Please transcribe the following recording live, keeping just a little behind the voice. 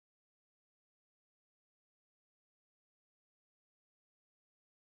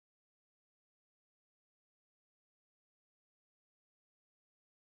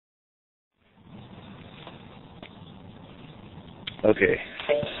Okay.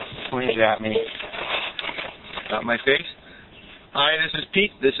 Point it at me. Got my face? Hi, this is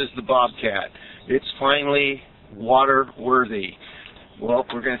Pete. This is the BobKat. It's finally water worthy. Well,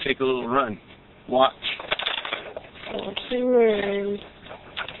 we're going to take a little run. Watch. Watch the run.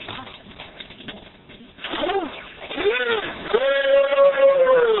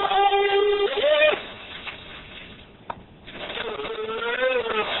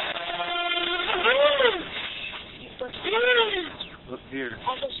 Look here.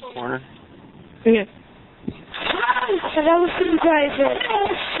 Corner. Yeah. So that was some private.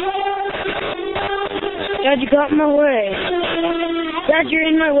 Dad, you got in my way. Dad, you're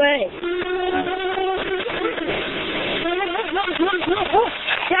in my way.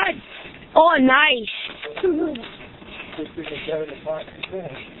 Dad. Oh, nice.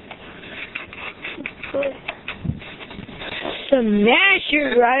 Smash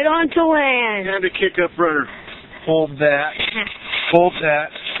it right onto land. And a kick-up rudder. Hold that. Hold that.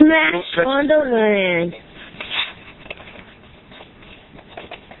 Smash onto land.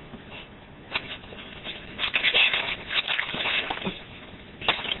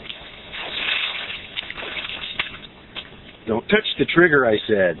 Don't touch the trigger, I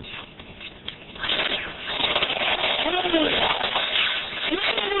said.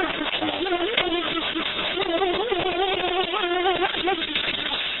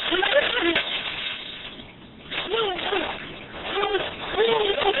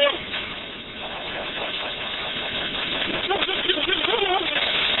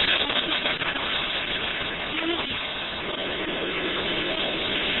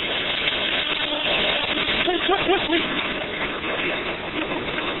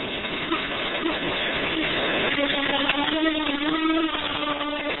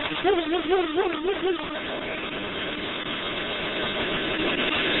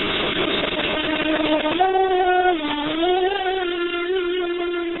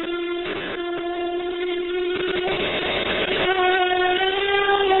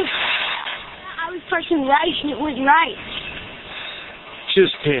 I was pressing right and it was right.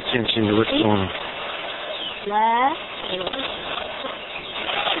 Just pay attention to what's going on.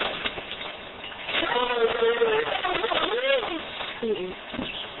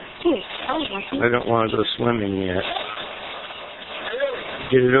 I don't want to go swimming yet.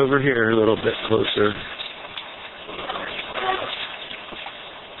 Get it over here a little bit closer.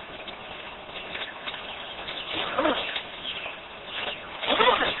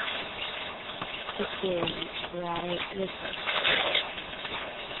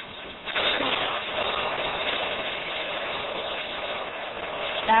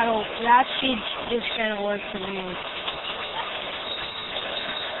 That speed's just gonna work for me.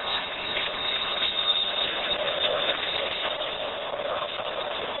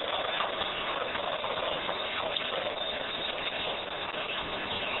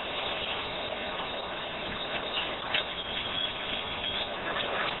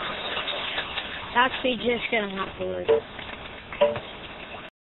 That speed's just gonna have to work.